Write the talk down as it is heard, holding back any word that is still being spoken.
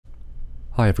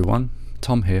Hi everyone,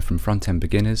 Tom here from Front End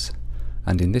Beginners,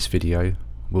 and in this video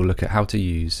we'll look at how to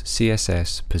use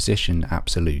CSS Position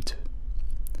Absolute.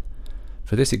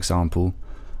 For this example,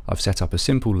 I've set up a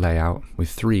simple layout with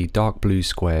 3 dark blue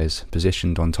squares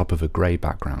positioned on top of a grey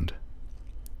background.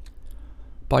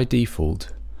 By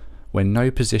default, when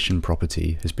no position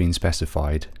property has been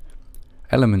specified,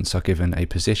 elements are given a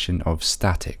position of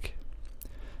static.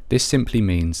 This simply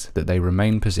means that they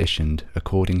remain positioned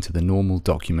according to the normal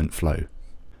document flow.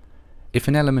 If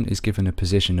an element is given a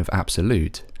position of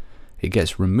absolute, it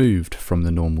gets removed from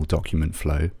the normal document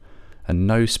flow and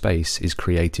no space is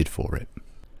created for it.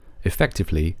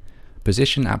 Effectively,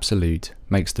 position absolute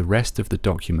makes the rest of the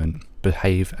document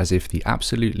behave as if the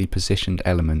absolutely positioned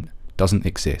element doesn't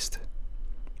exist.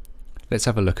 Let's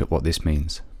have a look at what this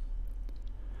means.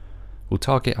 We'll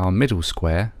target our middle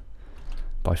square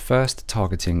by first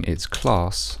targeting its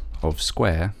class of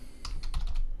square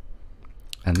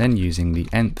and then using the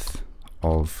nth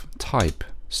of type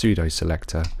pseudo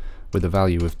selector with a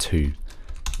value of 2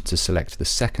 to select the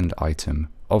second item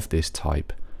of this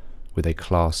type with a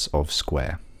class of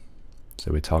square.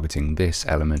 So we're targeting this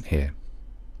element here.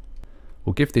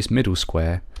 We'll give this middle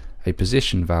square a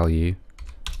position value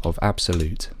of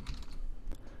absolute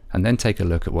and then take a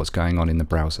look at what's going on in the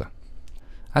browser.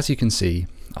 As you can see,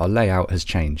 our layout has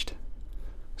changed.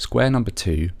 Square number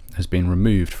 2 has been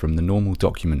removed from the normal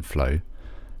document flow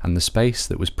and the space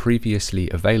that was previously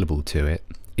available to it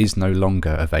is no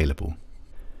longer available.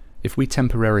 If we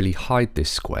temporarily hide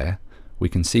this square, we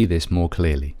can see this more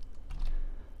clearly.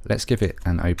 Let's give it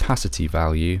an opacity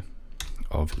value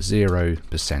of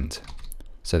 0%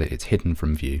 so that it's hidden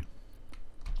from view.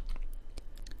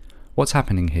 What's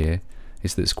happening here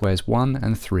is that squares 1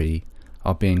 and 3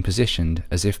 are being positioned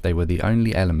as if they were the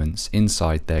only elements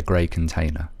inside their grey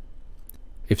container.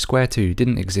 If square 2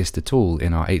 didn't exist at all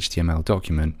in our HTML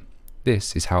document,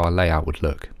 this is how our layout would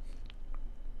look.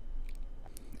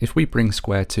 If we bring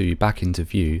square 2 back into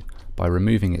view by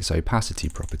removing its opacity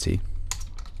property,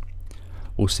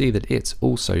 we'll see that it's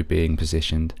also being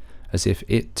positioned as if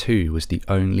it too was the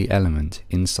only element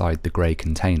inside the grey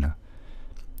container.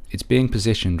 It's being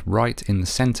positioned right in the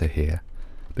center here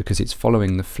because it's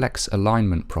following the flex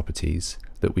alignment properties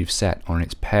that we've set on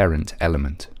its parent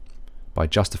element by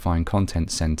justifying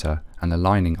content center and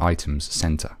aligning items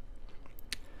center.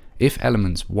 If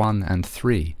elements 1 and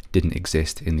 3 didn't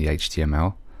exist in the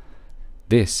HTML,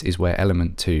 this is where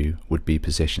element 2 would be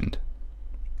positioned.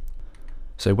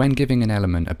 So when giving an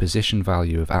element a position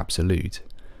value of absolute,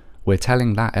 we're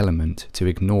telling that element to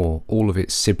ignore all of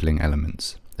its sibling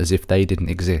elements as if they didn't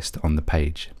exist on the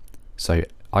page. So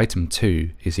item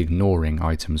 2 is ignoring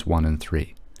items 1 and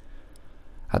 3.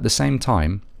 At the same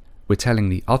time, we're telling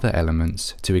the other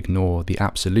elements to ignore the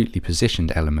absolutely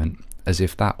positioned element as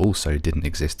if that also didn't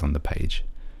exist on the page.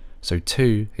 So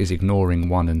 2 is ignoring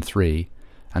 1 and 3,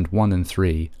 and 1 and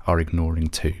 3 are ignoring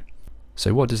 2.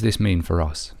 So what does this mean for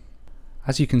us?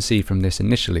 As you can see from this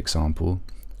initial example,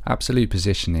 absolute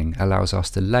positioning allows us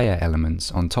to layer elements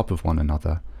on top of one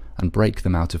another and break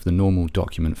them out of the normal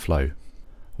document flow.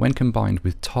 When combined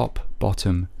with top,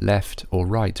 bottom, left or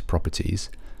right properties,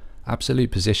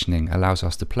 absolute positioning allows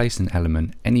us to place an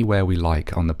element anywhere we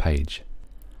like on the page.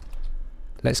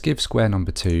 Let's give square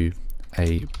number 2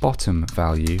 a bottom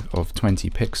value of 20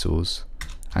 pixels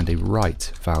and a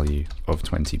right value of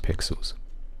 20 pixels.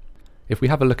 If we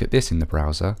have a look at this in the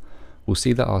browser, we'll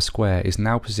see that our square is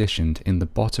now positioned in the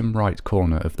bottom right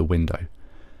corner of the window.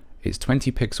 It's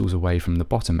 20 pixels away from the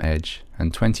bottom edge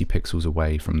and 20 pixels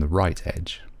away from the right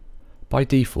edge. By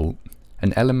default,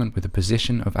 an element with a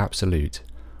position of absolute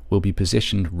will be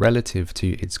positioned relative to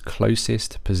its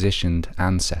closest positioned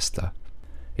ancestor.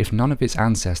 If none of its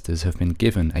ancestors have been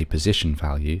given a position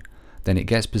value, then it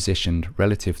gets positioned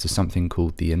relative to something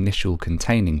called the initial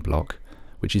containing block,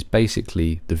 which is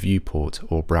basically the viewport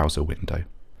or browser window.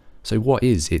 So what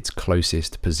is its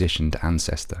closest positioned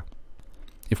ancestor?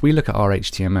 If we look at our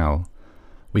HTML,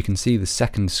 we can see the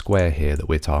second square here that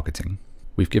we're targeting.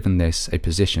 We've given this a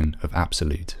position of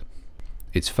absolute.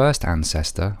 Its first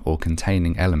ancestor or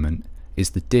containing element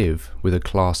is the div with a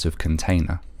class of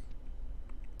container.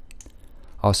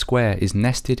 Our square is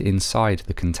nested inside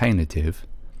the container div.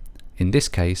 In this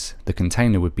case, the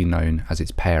container would be known as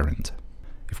its parent.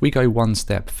 If we go one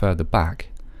step further back,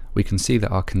 we can see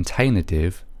that our container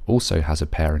div also has a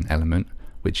parent element,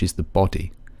 which is the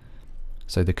body.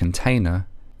 So the container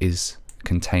is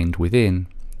contained within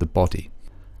the body.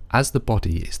 As the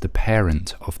body is the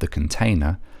parent of the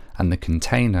container, and the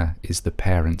container is the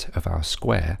parent of our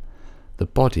square, the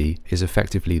body is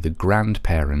effectively the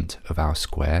grandparent of our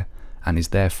square and is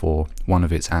therefore one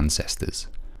of its ancestors.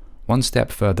 One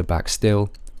step further back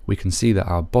still, we can see that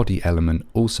our body element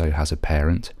also has a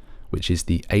parent, which is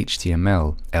the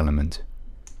HTML element.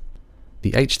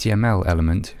 The HTML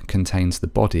element contains the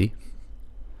body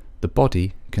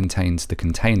contains the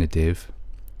container div,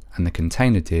 and the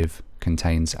container div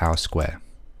contains our square.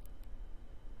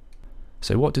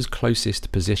 So what does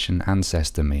closest position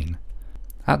ancestor mean?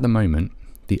 At the moment,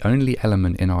 the only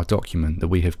element in our document that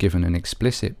we have given an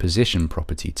explicit position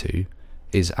property to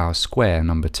is our square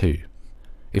number 2.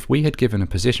 If we had given a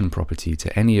position property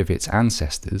to any of its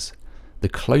ancestors, the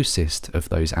closest of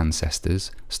those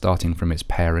ancestors, starting from its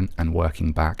parent and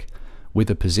working back, with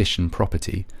a position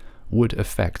property, would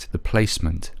affect the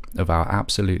placement of our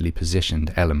absolutely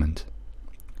positioned element.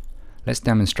 Let's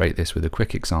demonstrate this with a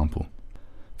quick example.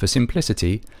 For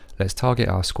simplicity, let's target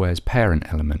our square's parent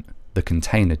element, the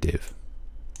container div.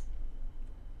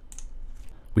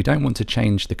 We don't want to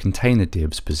change the container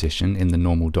div's position in the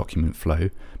normal document flow,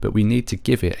 but we need to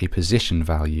give it a position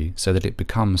value so that it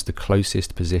becomes the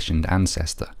closest positioned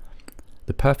ancestor.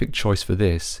 The perfect choice for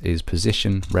this is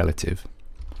position relative.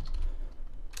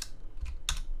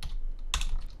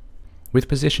 With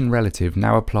position relative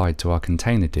now applied to our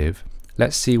container div,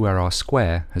 let's see where our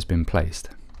square has been placed.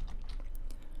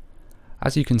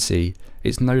 As you can see,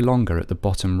 it's no longer at the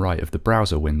bottom right of the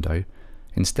browser window.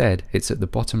 Instead, it's at the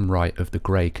bottom right of the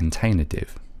grey container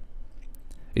div.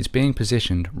 It's being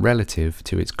positioned relative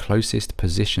to its closest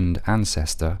positioned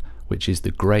ancestor, which is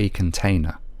the grey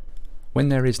container. When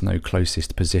there is no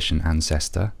closest position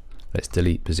ancestor, let's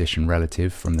delete position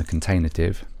relative from the container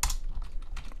div,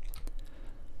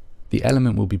 the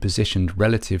element will be positioned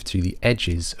relative to the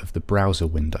edges of the browser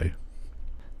window.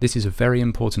 This is a very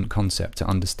important concept to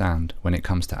understand when it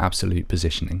comes to absolute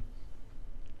positioning.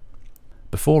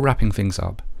 Before wrapping things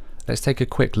up, let's take a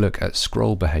quick look at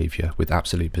scroll behaviour with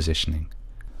absolute positioning.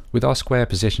 With our square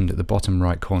positioned at the bottom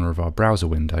right corner of our browser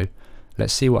window,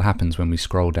 let's see what happens when we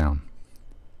scroll down.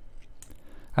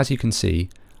 As you can see,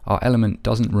 our element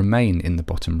doesn't remain in the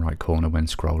bottom right corner when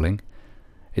scrolling.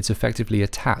 It's effectively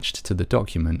attached to the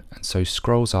document and so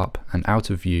scrolls up and out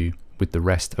of view with the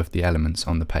rest of the elements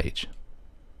on the page.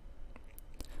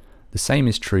 The same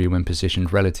is true when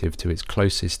positioned relative to its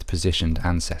closest positioned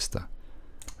ancestor.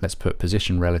 Let's put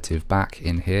position relative back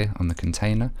in here on the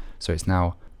container, so it's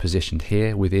now positioned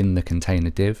here within the container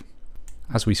div.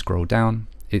 As we scroll down,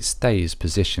 it stays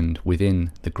positioned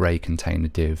within the grey container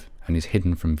div and is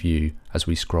hidden from view as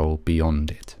we scroll beyond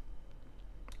it.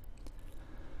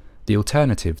 The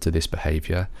alternative to this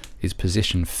behaviour is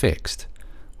position fixed,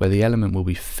 where the element will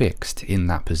be fixed in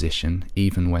that position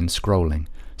even when scrolling,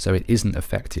 so it isn't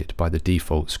affected by the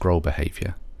default scroll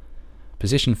behaviour.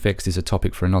 Position fixed is a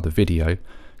topic for another video,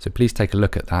 so please take a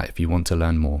look at that if you want to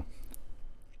learn more.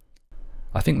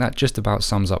 I think that just about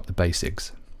sums up the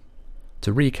basics.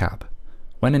 To recap,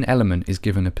 when an element is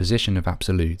given a position of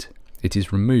absolute, it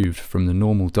is removed from the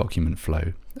normal document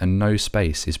flow and no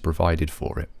space is provided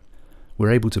for it. We're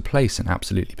able to place an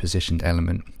absolutely positioned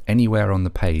element anywhere on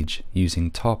the page using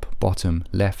top, bottom,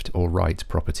 left or right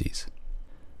properties.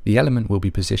 The element will be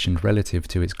positioned relative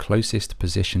to its closest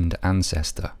positioned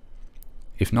ancestor.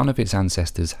 If none of its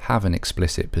ancestors have an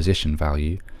explicit position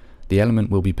value, the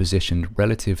element will be positioned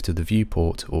relative to the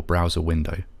viewport or browser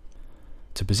window.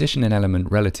 To position an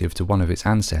element relative to one of its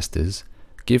ancestors,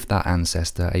 give that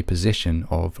ancestor a position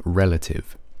of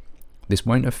relative. This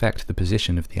won't affect the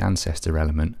position of the ancestor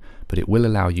element, but it will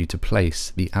allow you to place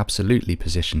the absolutely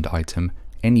positioned item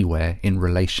anywhere in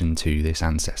relation to this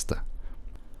ancestor.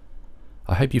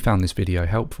 I hope you found this video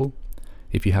helpful.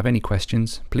 If you have any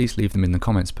questions, please leave them in the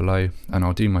comments below and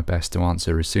I'll do my best to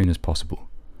answer as soon as possible.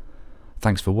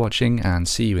 Thanks for watching and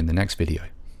see you in the next video.